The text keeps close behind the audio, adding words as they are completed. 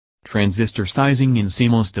Transistor sizing in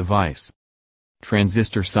CMOS device.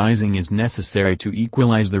 Transistor sizing is necessary to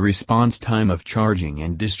equalize the response time of charging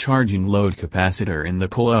and discharging load capacitor in the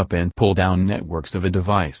pull-up and pull-down networks of a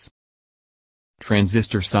device.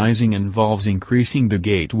 Transistor sizing involves increasing the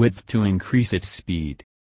gate width to increase its speed.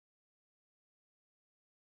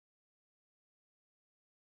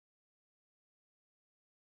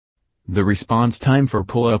 The response time for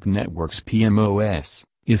pull-up networks PMOS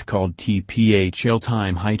is called TPHL,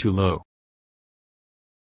 time high to low.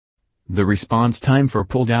 The response time for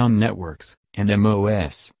pull-down networks,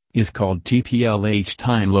 NMOS, is called TPLH,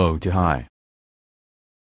 time low to high.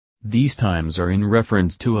 These times are in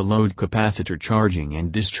reference to a load capacitor charging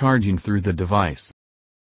and discharging through the device.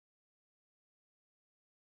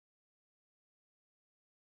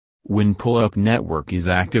 When pull-up network is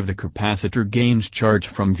active, the capacitor gains charge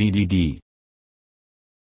from VDD.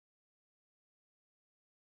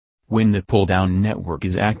 When the pull-down network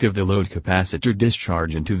is active, the load capacitor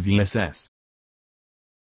discharge into VSS.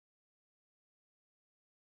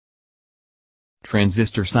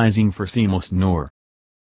 Transistor sizing for CMOS NOR.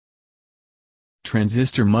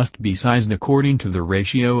 Transistor must be sized according to the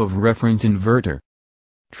ratio of reference inverter.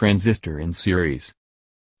 Transistor in series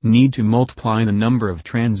need to multiply the number of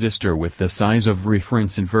transistor with the size of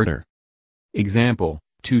reference inverter. Example,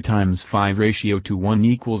 2 times 5 ratio to 1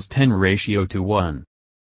 equals 10 ratio to 1.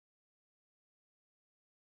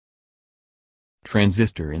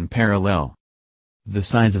 Transistor in parallel. The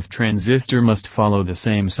size of transistor must follow the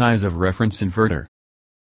same size of reference inverter.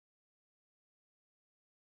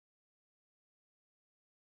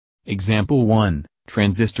 Example 1,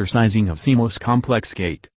 transistor sizing of CMOS complex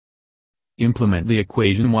gate. Implement the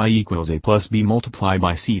equation y equals a plus b multiplied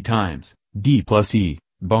by c times d plus e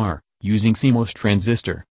bar, using CMOS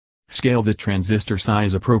transistor. Scale the transistor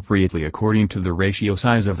size appropriately according to the ratio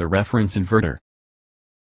size of the reference inverter.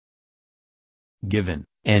 Given,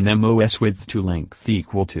 NMOS width to length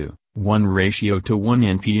equal to 1 ratio to 1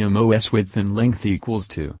 and PMOS width and length equals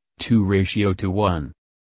to 2 ratio to 1.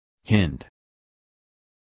 Hint.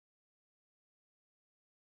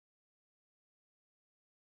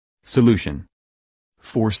 Solution.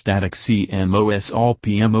 For static CMOS, all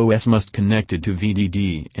PMOS must connected to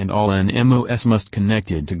VDD and all NMOS must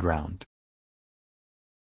connected to ground.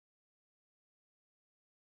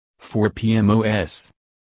 For PMOS,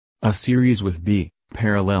 A series with B,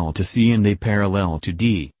 parallel to C and A parallel to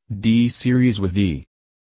D, D series with E.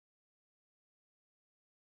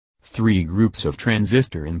 3 groups of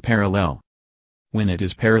transistor in parallel. When it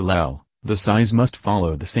is parallel, the size must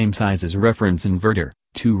follow the same size as reference inverter,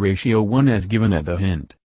 2:1 as given at the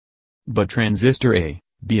hint. But transistor A,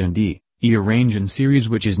 B and D, E arrange in series,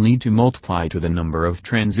 which is need to multiply to the number of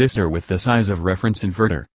transistor with the size of reference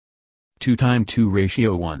inverter. 2 times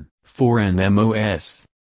 2:1, 4 NMOS.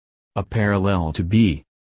 A parallel to B,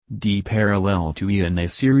 D parallel to E and A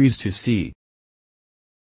series to C.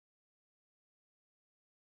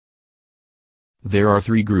 There are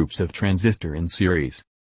 3 groups of transistor in series.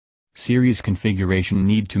 Series configuration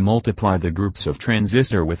need to multiply the groups of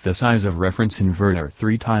transistor with the size of reference inverter.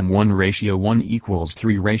 3 times 1:1 equals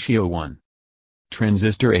 3:1.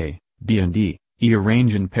 Transistor A, B and D, E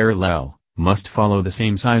arrange in parallel, must follow the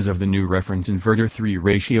same size of the new reference inverter.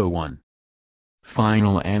 3:1.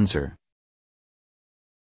 Final answer.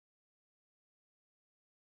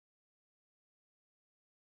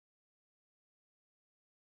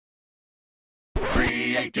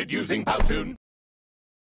 Created using PowToon.